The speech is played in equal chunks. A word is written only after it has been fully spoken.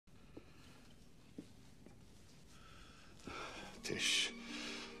Tish.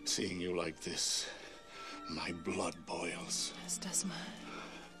 Seeing you like this, my blood boils. As does mine.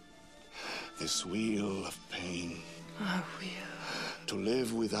 This wheel of pain. Our wheel. To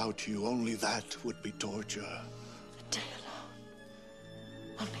live without you, only that would be torture. A day alone.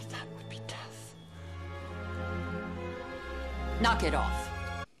 Only that would be death. Knock it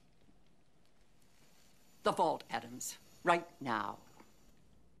off. The vault, Addams. Right now.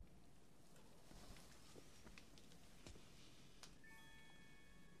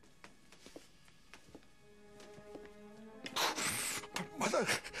 Mother,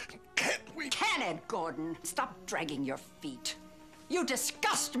 can't we? Can it, Gordon? Stop dragging your feet. You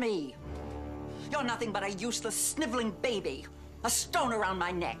disgust me. You're nothing but a useless, sniveling baby. A stone around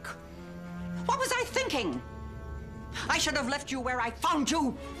my neck. What was I thinking? I should have left you where I found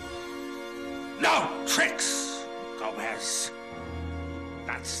you. No tricks, Gomez.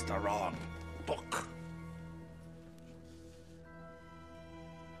 That's the wrong book.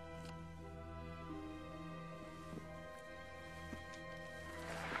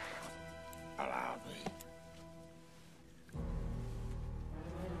 Allow me.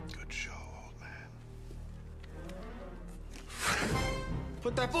 Good show, old man.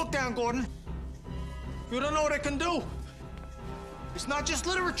 Put that book down, Gordon. You don't know what it can do. It's not just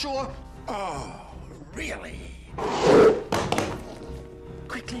literature. Oh, really?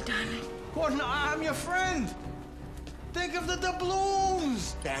 Quickly, darling. Gordon, I'm your friend. Think of the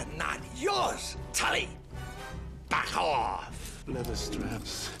doubloons. They're not yours, Tully. Back off. Leather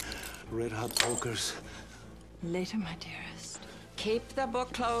straps, red-hot pokers. Later, my dearest. Keep the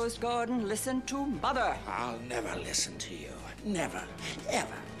book closed, Gordon. Listen to Mother. I'll never listen to you. Never,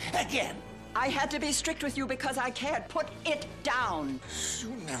 ever, again. I had to be strict with you because I cared. Put it down.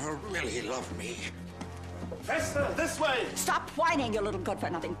 You never really loved me. Faster, this way. Stop whining, you little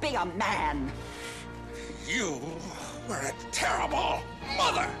good-for-nothing. Be a man. You were a terrible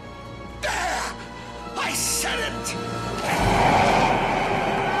mother. There! I said it!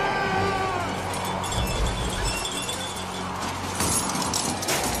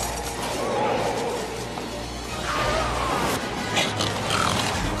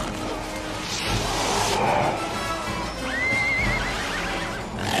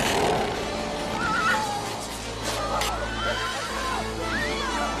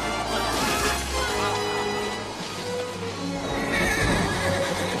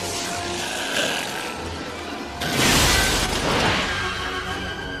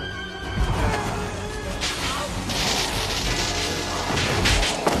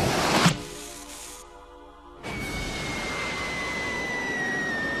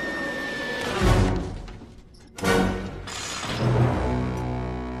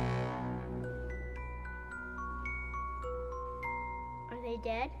 Are they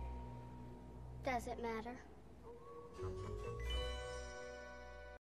dead? Does it matter?